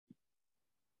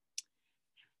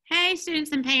Hey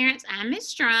students and parents, I'm Miss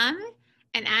Strum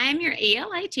and I am your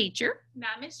ELA teacher. And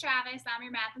I'm Miss Travis. I'm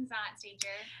your math and science teacher.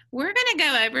 We're going to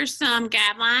go over some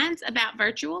guidelines about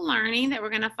virtual learning that we're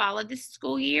going to follow this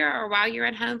school year or while you're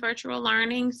at home virtual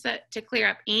learning to clear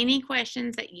up any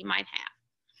questions that you might have.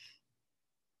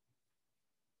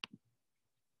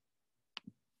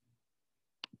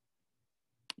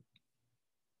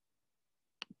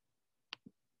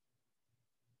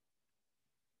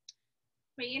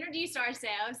 We introduced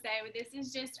ourselves, so this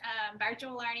is just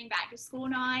virtual learning back to school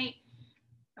night.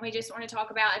 And we just want to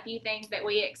talk about a few things that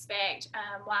we expect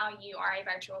while you are a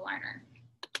virtual learner.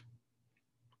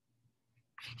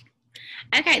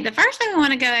 Okay, the first thing we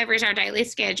want to go over is our daily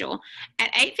schedule.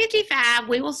 At 8:55,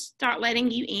 we will start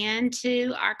letting you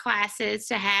into our classes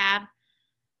to have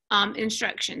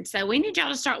instruction. So we need y'all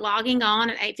to start logging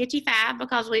on at 8:55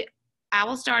 because I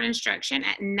will start instruction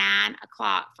at 9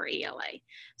 o'clock for ELA.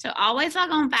 So always log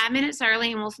on 5 minutes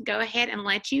early and we'll go ahead and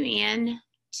let you in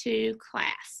to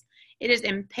class. It is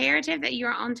imperative that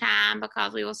you're on time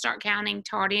because we will start counting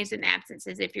tardies and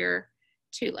absences if you're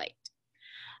too late.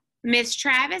 Ms.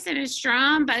 Travis and Ms.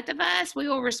 Strum, both of us, we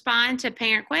will respond to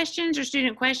parent questions or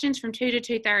student questions from 2 to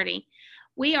 2:30.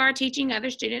 We are teaching other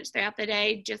students throughout the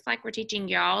day, just like we're teaching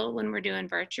y'all when we're doing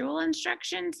virtual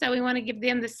instruction. So we want to give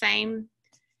them the same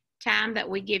time that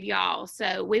we give y'all.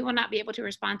 So we will not be able to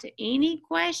respond to any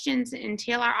questions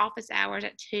until our office hours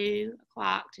at 2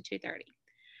 o'clock to 2:30.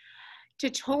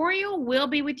 Tutorial will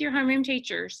be with your homeroom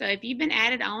teacher. So if you've been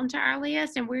added on to our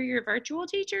list and we're your virtual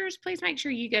teachers, please make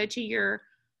sure you go to your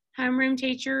homeroom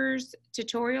teachers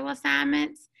tutorial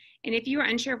assignments. And if you are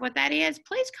unsure of what that is,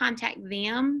 please contact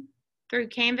them through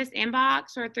Canvas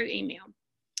inbox or through email.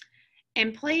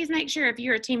 And please make sure if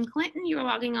you're a Team Clinton, you're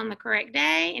logging on the correct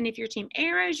day. And if you're Team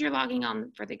Arrows, you're logging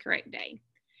on for the correct day.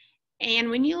 And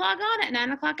when you log on at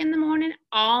 9 o'clock in the morning,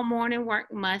 all morning work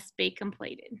must be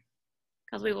completed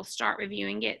because we will start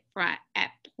reviewing it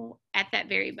at that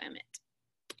very moment.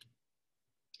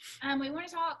 We want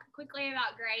to talk quickly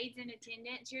about grades and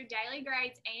attendance. Your daily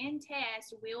grades and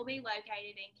tests will be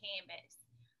located in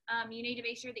Canvas. You need to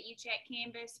be sure that you check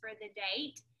Canvas for the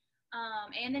date.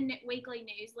 And the weekly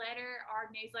newsletter.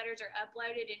 Our newsletters are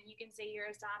uploaded and you can see your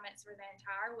assignments for the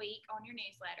entire week on your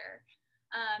newsletter.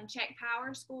 Check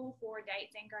PowerSchool for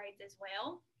dates and grades as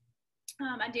well.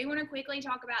 I do want to quickly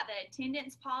talk about the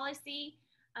attendance policy.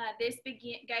 This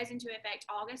goes into effect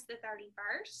August the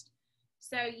 31st.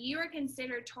 So you are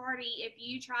considered tardy if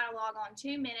you try to log on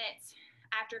 2 minutes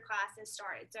after class has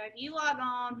started. So if you log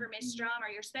on for Ms. Strum or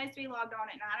you're supposed to be logged on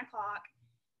at 9 o'clock,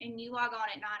 and you log on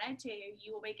at 9:02,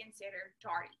 you will be considered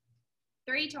tardy.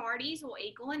 3 tardies will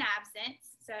equal an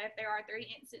absence. So if there are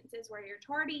 3 instances where you're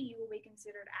tardy, you will be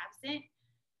considered absent.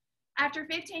 After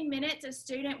 15 minutes, a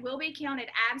student will be counted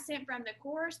absent from the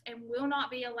course and will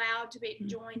not be allowed to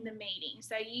join the meeting.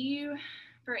 So you,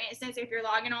 for instance, if you're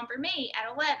logging on for me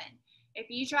at 11, if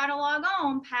you try to log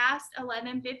on past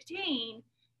 11:15,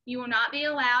 you will not be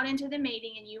allowed into the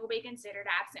meeting and you will be considered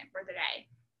absent for the day.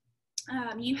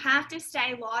 You have to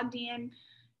stay logged in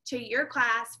to your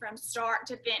class from start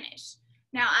to finish.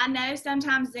 Now, I know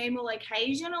sometimes Zoom will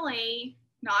occasionally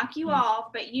knock you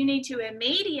off, but you need to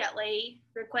immediately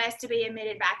request to be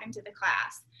admitted back into the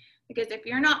class because if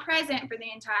you're not present for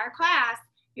the entire class,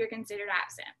 you're considered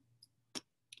absent.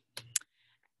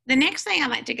 The next thing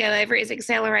I'd like to go over is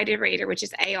Accelerated Reader, which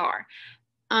is AR.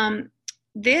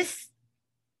 This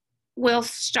will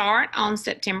start on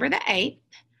September the 8th.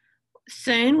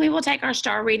 Soon we will take our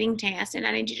star reading test, and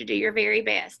I need you to do your very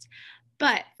best.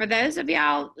 But for those of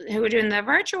y'all who are doing the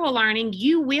virtual learning,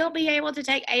 you will be able to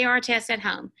take AR tests at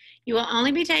home. You will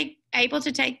only be able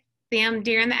to take them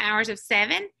during the hours of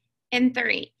 7 and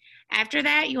 3. After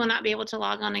that, you will not be able to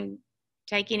log on and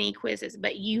take any quizzes,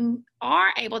 but you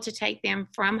are able to take them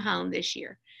from home this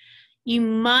year. You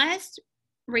must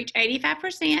reach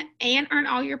 85% and earn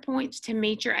all your points to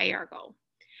meet your AR goal.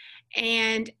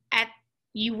 And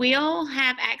you will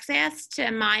have access to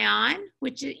MyOn,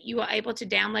 which you are able to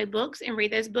download books and read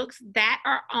those books that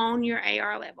are on your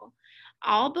AR level.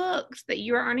 All books that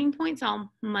you are earning points on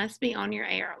must be on your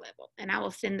AR level, and I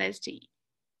will send those to you.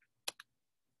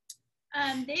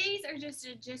 These are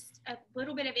just a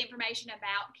little bit of information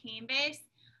about Canvas.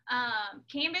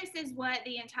 Canvas is what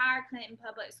the entire Clinton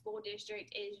Public School District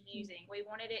is using. We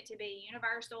wanted it to be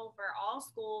universal for all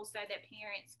schools so that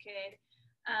parents could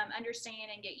understand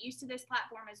and get used to this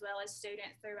platform as well as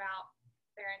students throughout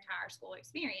their entire school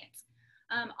experience.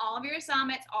 All of your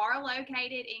assignments are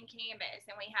located in Canvas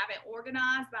and we have it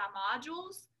organized by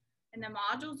modules and the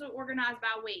modules are organized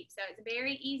by week. So it's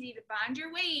very easy to find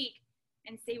your week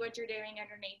and see what you're doing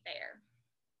underneath there.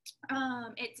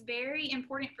 it's very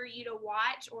important for you to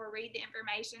watch or read the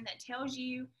information that tells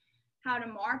you how to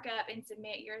mark up and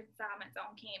submit your assignments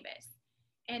on Canvas.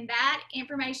 And that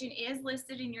information is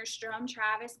listed in your Strum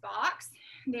Travis box.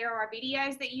 There are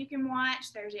videos that you can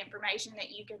watch. There's information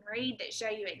that you can read that show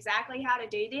you exactly how to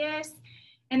do this.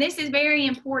 And this is very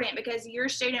important because your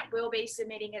student will be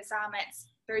submitting assignments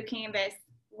through Canvas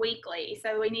weekly.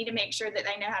 So we need to make sure that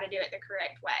they know how to do it the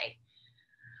correct way.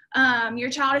 Your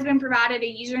child has been provided a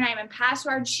username and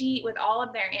password sheet with all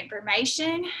of their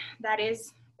information. That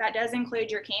does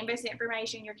include your Canvas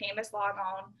information, your Canvas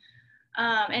logon.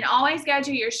 And always go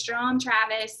to your Strum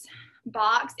Travis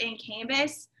box in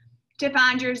Canvas to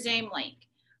find your Zoom link.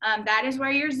 That is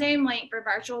where your Zoom link for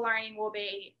virtual learning will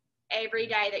be every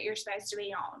day that you're supposed to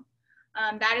be on.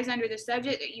 That is under the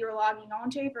subject that you are logging on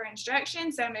to for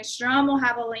instruction. So Ms. Strum will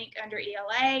have a link under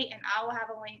ELA and I will have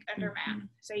a link under math.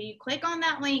 So you click on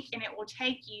that link and it will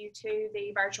take you to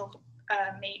the virtual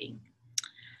meeting.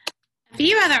 A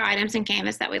few other items in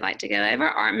Canvas that we'd like to go over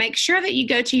are make sure that you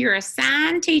go to your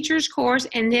assigned teacher's course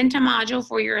and then to module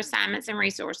for your assignments and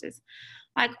resources.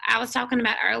 Like I was talking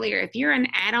about earlier, if you're an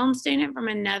add-on student from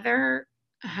another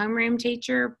homeroom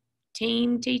teacher,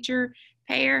 team teacher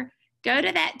pair, go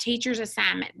to that teacher's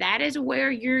assignment. That is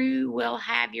where you will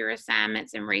have your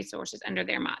assignments and resources under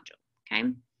their module,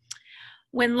 okay?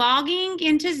 When logging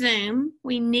into Zoom,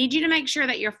 we need you to make sure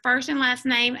that your first and last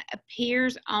name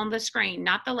appears on the screen,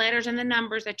 not the letters and the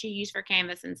numbers that you use for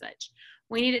Canvas and such.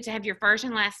 We need it to have your first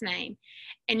and last name,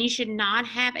 and you should not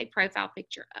have a profile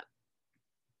picture up.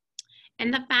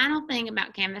 And the final thing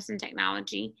about Canvas and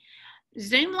technology,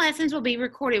 Zoom lessons will be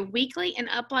recorded weekly and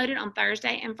uploaded on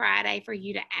Thursday and Friday for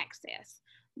you to access.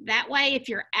 That way, if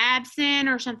you're absent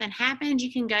or something happens,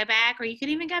 you can go back, or you could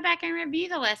even go back and review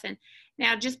the lesson.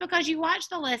 Now, just because you watch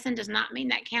the lesson does not mean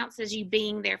that counts as you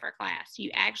being there for class. You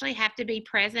actually have to be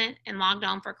present and logged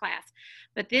on for class.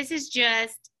 But this is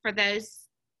just for those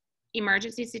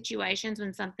emergency situations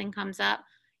when something comes up,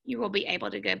 you will be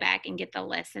able to go back and get the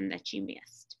lesson that you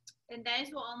missed. And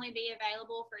those will only be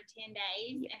available for 10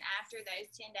 days. Yes. And after those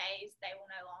 10 days, they will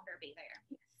no longer be there.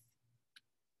 Yes.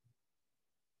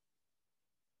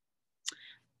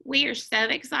 We are so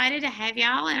excited to have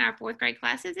y'all in our 4th grade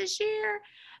classes this year.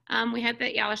 We hope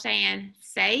that y'all are staying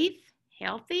safe,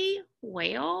 healthy,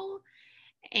 well,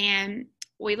 and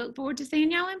we look forward to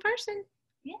seeing y'all in person.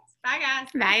 Yes. Bye, guys.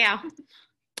 Bye, y'all.